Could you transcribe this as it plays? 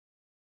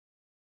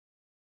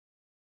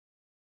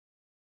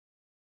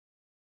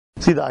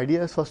See, the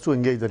idea is first to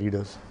engage the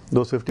readers.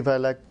 Those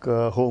 55 lakh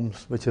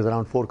homes, which is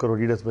around 4 crore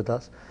readers with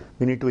us,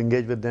 we need to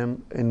engage with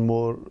them in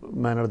more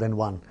manner than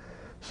one.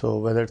 So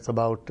whether it's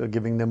about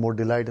giving them more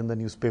delight in the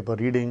newspaper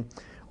reading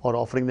or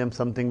offering them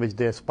something which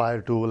they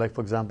aspire to, like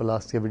for example,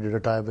 last year we did a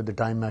tie with the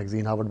Time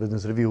magazine, Harvard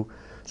Business Review.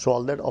 So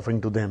all that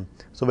offering to them.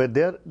 So where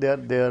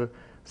their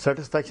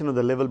satisfaction of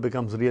the level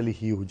becomes really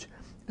huge.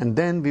 And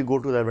then we go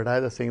to the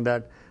advertiser saying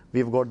that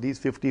we've got these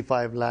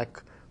 55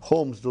 lakh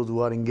homes, those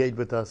who are engaged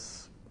with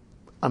us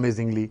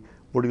amazingly,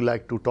 would you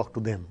like to talk to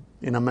them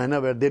in a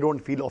manner where they don't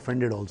feel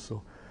offended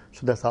also.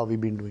 So that's how we've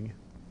been doing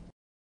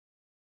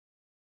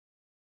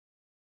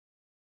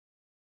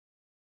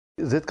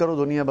it. Zid Karo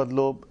Duniya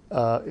Badlo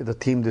is the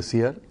theme this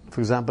year. For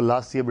example,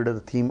 last year we did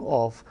the theme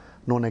of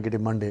No Negative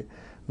Monday,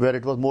 where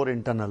it was more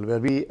internal, where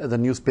we as a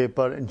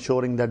newspaper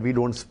ensuring that we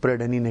don't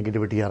spread any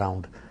negativity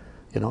around.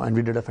 And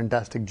we did a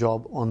fantastic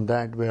job on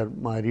that, where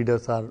my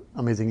readers are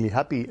amazingly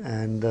happy.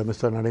 And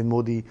Mr. Narendra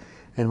Modi,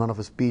 in one of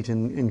his speech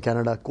in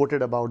Canada,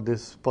 quoted about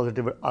this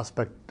positive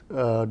aspect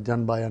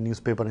done by a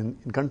newspaper in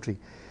country.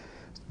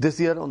 This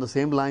year, on the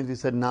same lines, we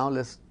said, now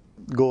let's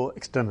go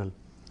external,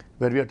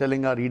 where we are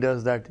telling our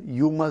readers that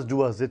you must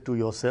do a zid to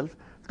yourself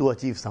to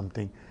achieve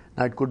something.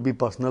 Now, it could be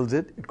personal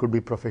zid, it could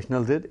be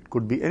professional zid, it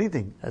could be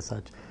anything as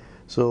such.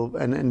 So,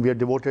 and we have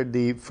devoted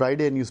the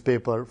Friday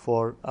newspaper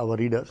for our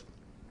readers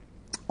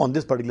on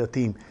this particular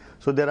theme.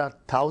 So there are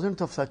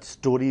thousands of such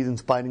stories,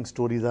 inspiring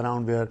stories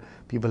around where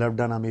people have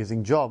done an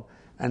amazing job,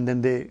 and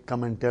then they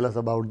come and tell us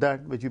about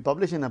that, which we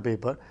publish in a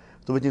paper,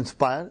 so which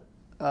inspire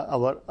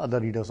our other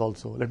readers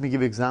also. Let me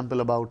give you an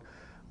example about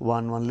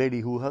one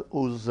lady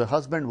whose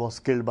husband was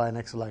killed by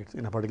Naxalites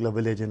in a particular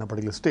village in a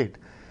particular state.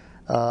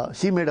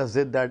 She made a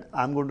zid that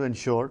I'm going to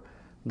ensure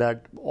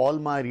that all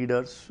my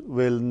readers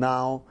will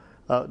now,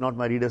 not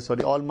my readers,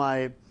 sorry, all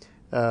my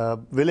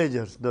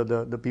villagers,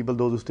 the people,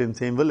 those who stay in the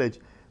same village,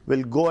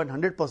 will go and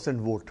 100%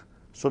 vote,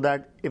 so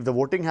that if the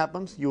voting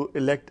happens, you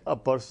elect a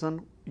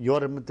person, your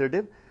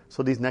representative,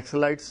 so these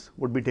Naxalites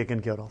would be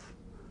taken care of.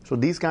 So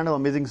these kind of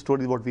amazing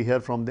stories, what we hear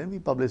from them, we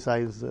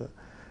publicize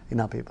in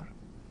our paper.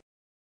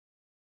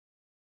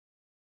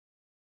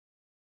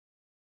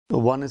 So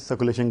one is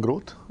circulation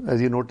growth. As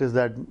you notice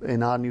that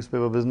in our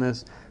newspaper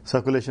business,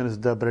 circulation is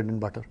the bread and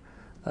butter.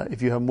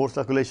 If you have more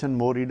circulation,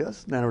 more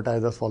readers, then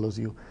advertisers follows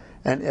you.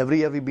 And every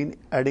year we've been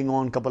adding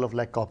on a couple of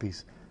lakh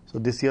copies. So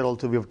this year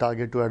also we have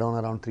targeted to add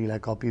on around 3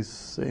 lakh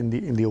copies in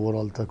the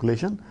overall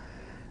circulation.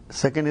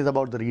 Second is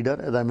about the reader,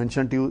 as I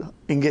mentioned to you,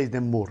 engage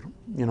them more,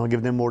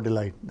 give them more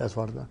delight. That's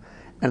what.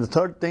 And the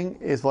third thing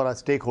is for our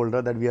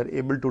stakeholder, that we are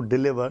able to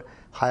deliver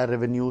higher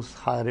revenues,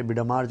 higher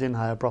EBITDA margin,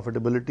 higher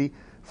profitability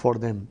for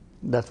them.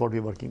 That's what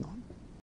we're working on.